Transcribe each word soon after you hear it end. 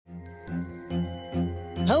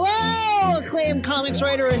acclaimed comics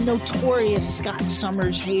writer and notorious Scott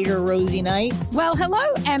Summers hater, Rosie Knight. Well, hello,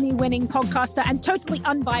 Emmy-winning podcaster and totally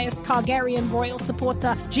unbiased Targaryen royal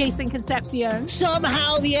supporter, Jason Concepcion.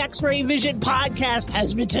 Somehow the X-Ray Vision podcast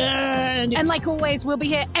has returned. And like always, we'll be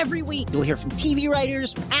here every week. You'll hear from TV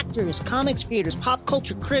writers, actors, comics creators, pop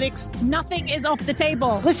culture critics. Nothing is off the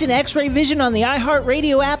table. Listen to X-Ray Vision on the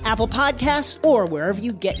iHeartRadio app, Apple Podcasts, or wherever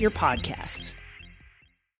you get your podcasts.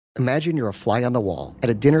 Imagine you're a fly on the wall at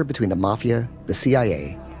a dinner between the Mafia, the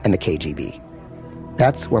CIA, and the KGB.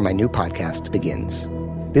 That's where my new podcast begins.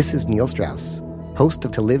 This is Neil Strauss, host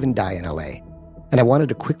of To Live and Die in LA, and I wanted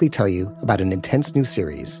to quickly tell you about an intense new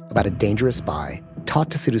series about a dangerous spy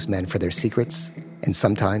taught to seduce men for their secrets and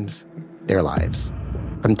sometimes their lives.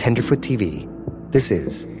 From Tenderfoot TV, this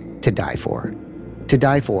is To Die For. To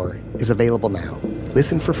Die For is available now.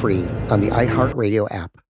 Listen for free on the iHeartRadio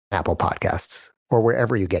app, Apple Podcasts, or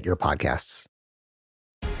wherever you get your podcasts.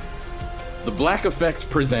 The Black Effect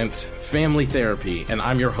presents Family Therapy, and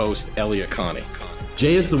I'm your host, Elliot Connie.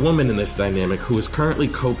 Jay is the woman in this dynamic who is currently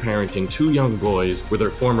co-parenting 2 young boys with her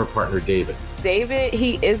former partner, David. David,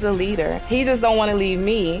 he is a leader. He just don't want to leave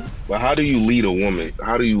me. But how do you lead a woman?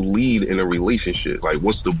 How do you lead in a relationship? Like,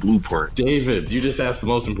 what's the blueprint? David, you just asked the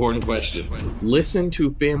most important question. Listen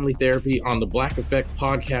to Family Therapy on the Black Effect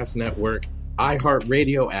Podcast Network,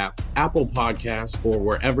 iHeartRadio app, Apple Podcasts, or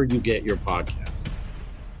wherever you get your podcasts.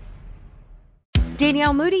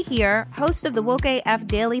 Danielle Moody here, host of the Woke AF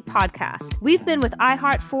Daily podcast. We've been with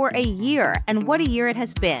iHeart for a year, and what a year it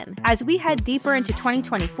has been. As we head deeper into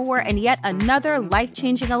 2024 and yet another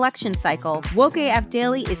life-changing election cycle, Woke AF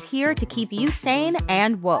Daily is here to keep you sane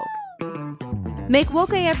and woke. Make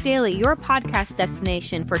Woke AF Daily your podcast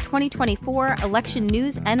destination for 2024 election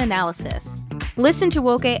news and analysis. Listen to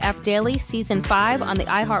Woke AF Daily Season 5 on the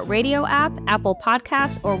iHeartRadio app, Apple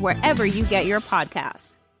Podcasts, or wherever you get your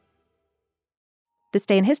podcasts. This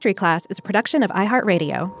Day in History class is a production of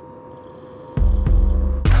iHeartRadio.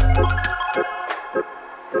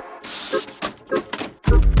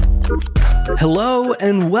 Hello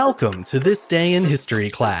and welcome to This Day in History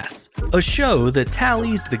class, a show that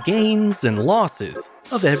tallies the gains and losses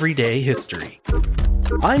of everyday history.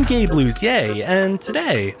 I'm Gabe Luzier, and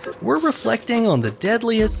today we're reflecting on the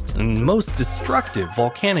deadliest and most destructive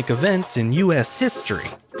volcanic event in U.S. history,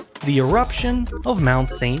 the eruption of Mount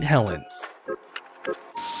St. Helens.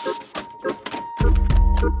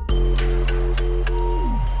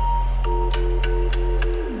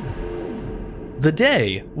 The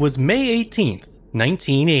day was May 18th,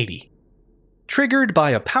 1980. Triggered by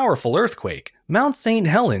a powerful earthquake, Mount St.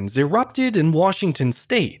 Helens erupted in Washington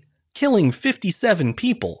state, killing 57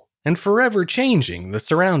 people and forever changing the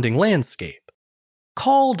surrounding landscape.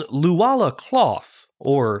 Called Luala Clough,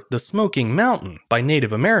 or the Smoking Mountain by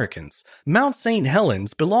Native Americans, Mount St.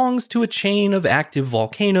 Helens belongs to a chain of active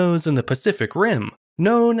volcanoes in the Pacific Rim,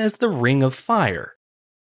 known as the Ring of Fire.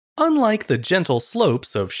 Unlike the gentle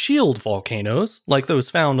slopes of shield volcanoes, like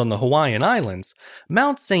those found on the Hawaiian Islands,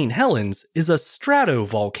 Mount St. Helens is a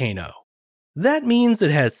stratovolcano. That means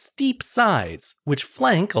it has steep sides, which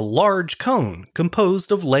flank a large cone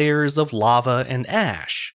composed of layers of lava and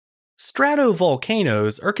ash.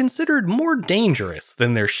 Stratovolcanoes are considered more dangerous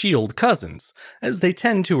than their shield cousins, as they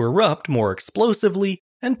tend to erupt more explosively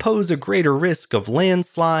and pose a greater risk of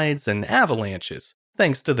landslides and avalanches,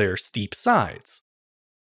 thanks to their steep sides.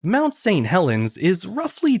 Mount St. Helens is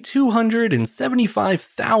roughly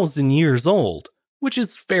 275,000 years old, which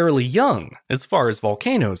is fairly young as far as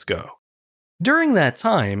volcanoes go. During that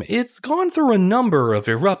time, it's gone through a number of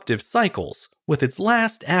eruptive cycles, with its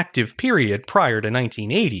last active period prior to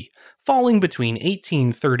 1980 falling between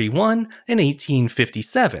 1831 and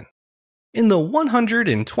 1857. In the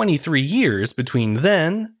 123 years between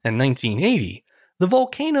then and 1980, the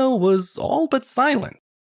volcano was all but silent.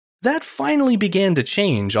 That finally began to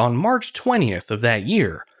change on March 20th of that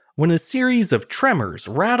year, when a series of tremors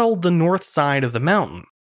rattled the north side of the mountain.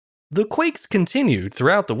 The quakes continued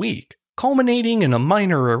throughout the week, culminating in a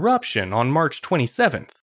minor eruption on March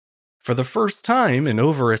 27th. For the first time in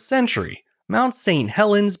over a century, Mount St.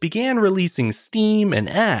 Helens began releasing steam and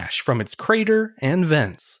ash from its crater and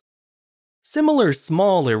vents. Similar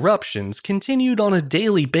small eruptions continued on a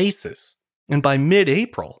daily basis, and by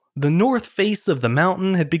mid-April, the north face of the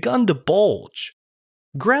mountain had begun to bulge.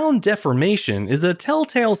 Ground deformation is a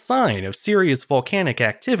telltale sign of serious volcanic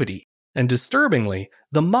activity, and disturbingly,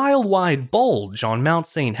 the mile-wide bulge on Mount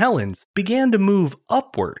St. Helens began to move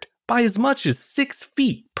upward by as much as 6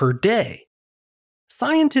 feet per day.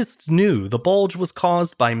 Scientists knew the bulge was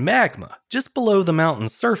caused by magma just below the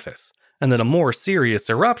mountain's surface, and that a more serious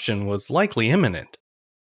eruption was likely imminent.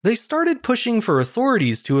 They started pushing for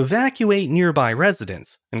authorities to evacuate nearby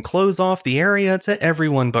residents and close off the area to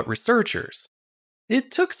everyone but researchers. It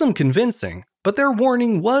took some convincing, but their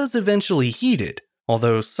warning was eventually heeded,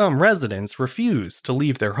 although some residents refused to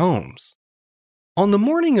leave their homes. On the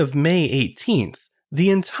morning of May 18th, the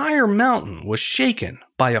entire mountain was shaken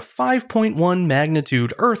by a 5.1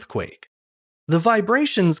 magnitude earthquake. The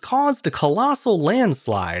vibrations caused a colossal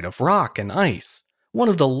landslide of rock and ice, one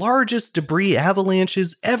of the largest debris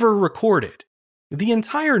avalanches ever recorded. The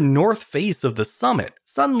entire north face of the summit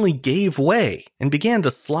suddenly gave way and began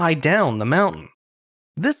to slide down the mountain.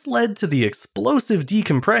 This led to the explosive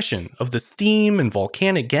decompression of the steam and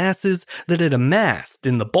volcanic gases that had amassed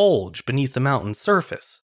in the bulge beneath the mountain's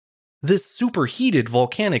surface. This superheated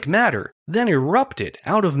volcanic matter then erupted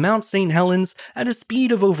out of Mount St. Helens at a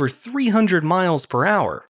speed of over 300 miles per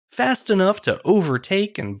hour, fast enough to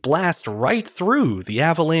overtake and blast right through the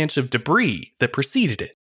avalanche of debris that preceded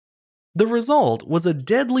it. The result was a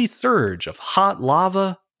deadly surge of hot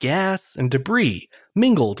lava, gas, and debris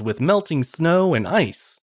mingled with melting snow and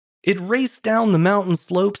ice. It raced down the mountain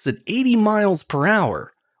slopes at 80 miles per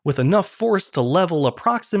hour, with enough force to level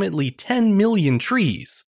approximately 10 million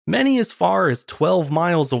trees, many as far as 12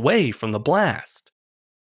 miles away from the blast.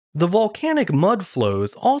 The volcanic mud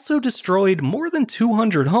flows also destroyed more than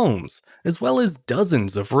 200 homes, as well as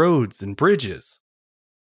dozens of roads and bridges.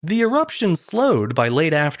 The eruption slowed by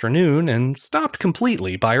late afternoon and stopped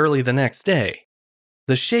completely by early the next day.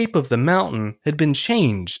 The shape of the mountain had been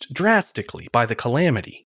changed drastically by the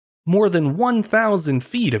calamity. More than 1,000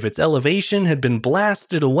 feet of its elevation had been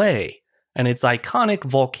blasted away, and its iconic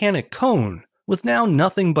volcanic cone was now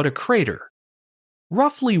nothing but a crater.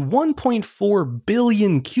 Roughly 1.4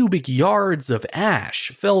 billion cubic yards of ash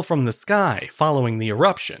fell from the sky following the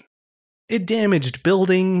eruption. It damaged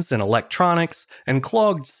buildings and electronics and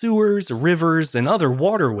clogged sewers, rivers, and other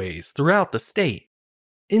waterways throughout the state.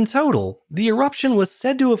 In total, the eruption was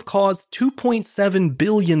said to have caused $2.7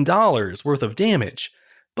 billion worth of damage,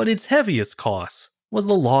 but its heaviest cost was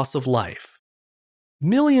the loss of life.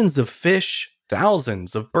 Millions of fish,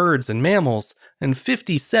 thousands of birds and mammals, and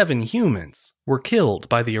 57 humans were killed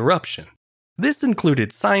by the eruption. This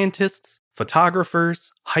included scientists,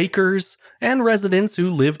 photographers, hikers, and residents who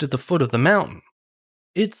lived at the foot of the mountain.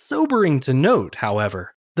 It's sobering to note,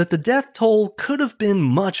 however, that the death toll could have been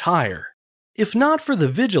much higher, if not for the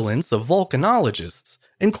vigilance of volcanologists,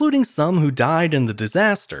 including some who died in the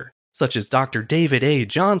disaster, such as Dr. David A.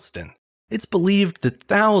 Johnston. It's believed that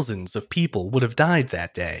thousands of people would have died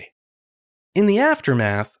that day. In the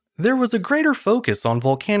aftermath, there was a greater focus on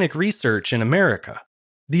volcanic research in America.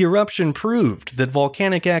 The eruption proved that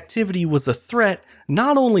volcanic activity was a threat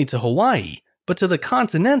not only to Hawaii, but to the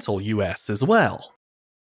continental US as well.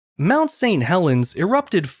 Mount St. Helens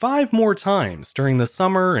erupted 5 more times during the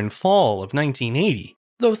summer and fall of 1980,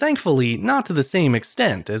 though thankfully not to the same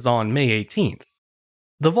extent as on May 18th.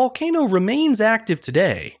 The volcano remains active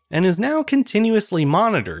today and is now continuously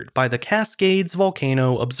monitored by the Cascades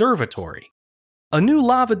Volcano Observatory. A new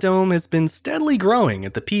lava dome has been steadily growing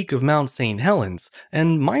at the peak of Mount St. Helens,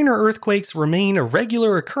 and minor earthquakes remain a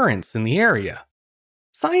regular occurrence in the area.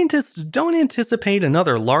 Scientists don't anticipate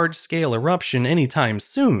another large-scale eruption anytime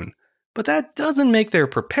soon, but that doesn't make their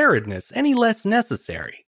preparedness any less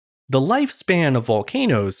necessary. The lifespan of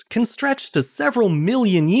volcanoes can stretch to several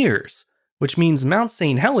million years, which means Mount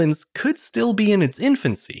St. Helens could still be in its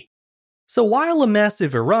infancy. So while a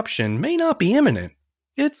massive eruption may not be imminent,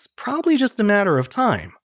 it's probably just a matter of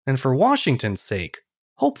time, and for Washington's sake,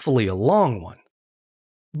 hopefully a long one.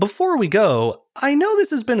 Before we go, I know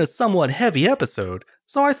this has been a somewhat heavy episode,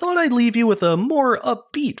 so I thought I'd leave you with a more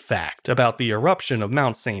upbeat fact about the eruption of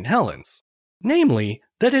Mount St. Helens. Namely,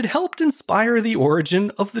 that it helped inspire the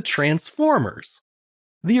origin of the Transformers.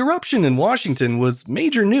 The eruption in Washington was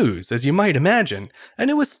major news, as you might imagine, and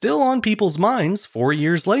it was still on people's minds 4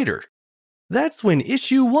 years later. That's when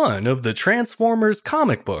issue 1 of the Transformers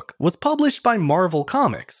comic book was published by Marvel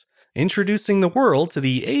Comics, introducing the world to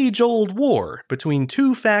the age-old war between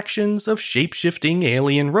 2 factions of shape-shifting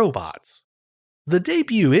alien robots. The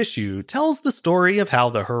debut issue tells the story of how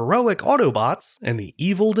the heroic Autobots and the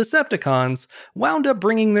evil Decepticons wound up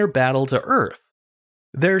bringing their battle to Earth.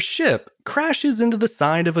 Their ship crashes into the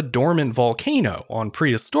side of a dormant volcano on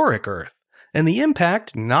prehistoric Earth, and the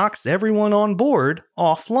impact knocks everyone on board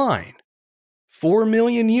offline. 4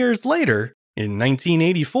 million years later, in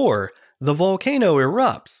 1984, the volcano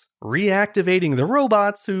erupts, reactivating the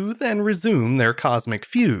robots who then resume their cosmic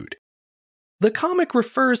feud. The comic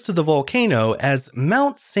refers to the volcano as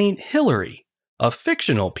Mount St. Hilary, a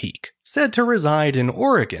fictional peak said to reside in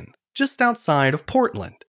Oregon, just outside of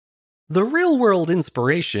Portland. The real-world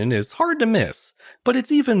inspiration is hard to miss, but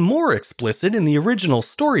it's even more explicit in the original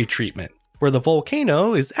story treatment, where the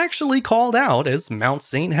volcano is actually called out as Mount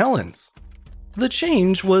St. Helens. The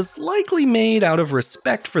change was likely made out of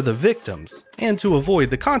respect for the victims, and to avoid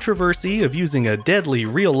the controversy of using a deadly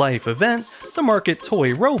real-life event to market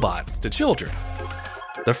toy robots to children.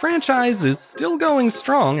 The franchise is still going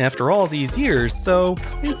strong after all these years, so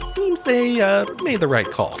it seems they made the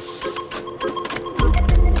right call.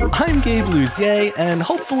 I'm Gabe Luzier, and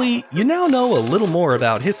hopefully you now know a little more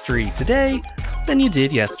about history today than you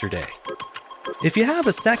did yesterday. If you have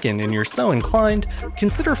a second and you're so inclined,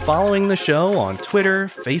 consider following the show on Twitter,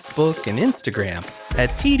 Facebook, and Instagram at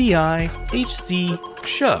TDIHC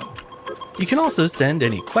Show. You can also send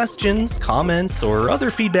any questions, comments, or other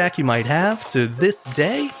feedback you might have to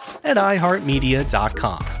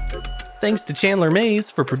thisday@iheartmedia.com. Thanks to Chandler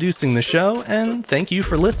Mays for producing the show, and thank you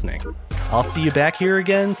for listening. I'll see you back here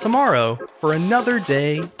again tomorrow for another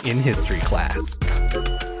day in history class.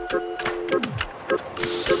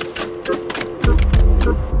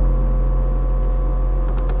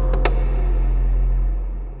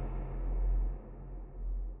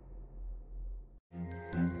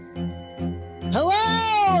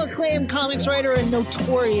 Hello, acclaimed comics writer and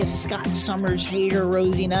notorious Scott Summers hater,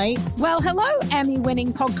 Rosie Knight. Well, hello,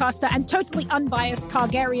 Emmy-winning podcaster and totally unbiased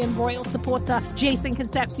Targaryen royal supporter, Jason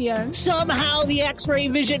Concepcion. Somehow the X-Ray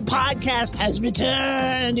Vision podcast has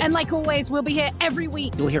returned. And like always, we'll be here every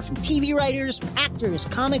week. You'll hear from TV writers, actors,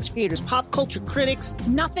 comics creators, pop culture critics.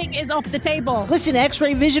 Nothing is off the table. Listen to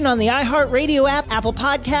X-Ray Vision on the iHeartRadio app, Apple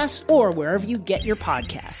Podcasts, or wherever you get your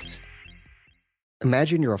podcasts.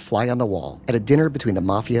 Imagine you're a fly on the wall at a dinner between the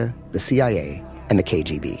Mafia, the CIA, and the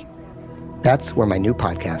KGB. That's where my new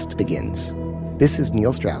podcast begins. This is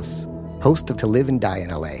Neil Strauss, host of To Live and Die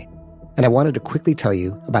in LA, and I wanted to quickly tell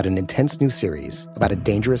you about an intense new series about a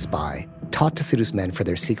dangerous spy taught to seduce men for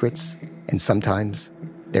their secrets and sometimes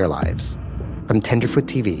their lives. From Tenderfoot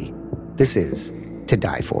TV, this is To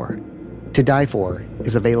Die For. To Die For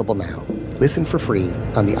is available now. Listen for free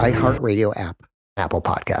on the iHeartRadio app, Apple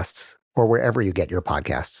Podcasts, or wherever you get your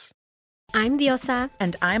podcasts. I'm Diosa.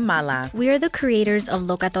 And I'm Mala. We are the creators of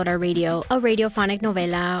Locatora Radio, a radiophonic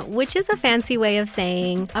novela, which is a fancy way of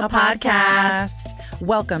saying a podcast.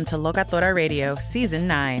 Welcome to Locatora Radio, Season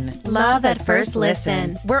 9. Love at first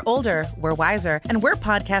listen. We're older, we're wiser, and we're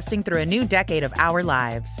podcasting through a new decade of our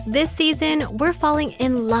lives. This season, we're falling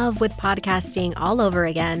in love with podcasting all over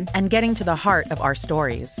again. And getting to the heart of our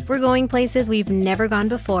stories. We're going places we've never gone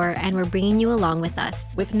before, and we're bringing you along with us.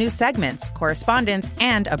 With new segments, correspondence,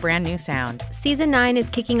 and a brand new sound. Season 9 is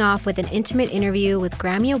kicking off with an intimate interview with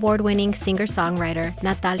Grammy Award-winning singer-songwriter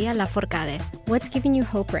Natalia Lafourcade. What's giving you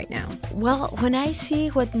hope right now? Well, when I see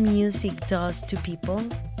what music does to people,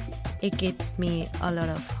 it gives me a lot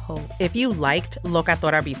of hope. If you liked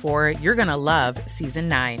Locatora before, you're gonna love Season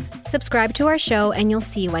 9. Subscribe to our show and you'll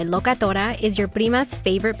see why Locatora is your prima's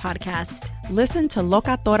favorite podcast. Listen to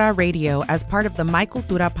Locatora Radio as part of the My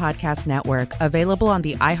Cultura Podcast Network, available on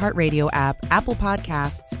the iHeartRadio app, Apple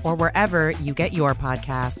Podcasts, or wherever you get your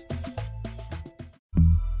podcasts.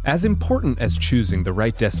 As important as choosing the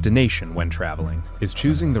right destination when traveling is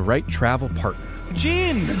choosing the right travel partner.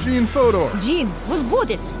 Gene Fodor. Gene, was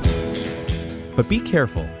good. But be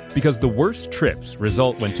careful, because the worst trips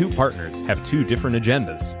result when two partners have two different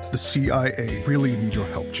agendas. The CIA really need your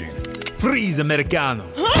help, Gene. Freeze, Americano.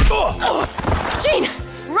 Gene,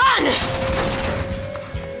 run!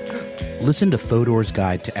 Listen to Fodor's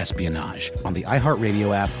Guide to Espionage on the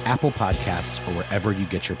iHeartRadio app, Apple Podcasts, or wherever you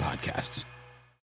get your podcasts.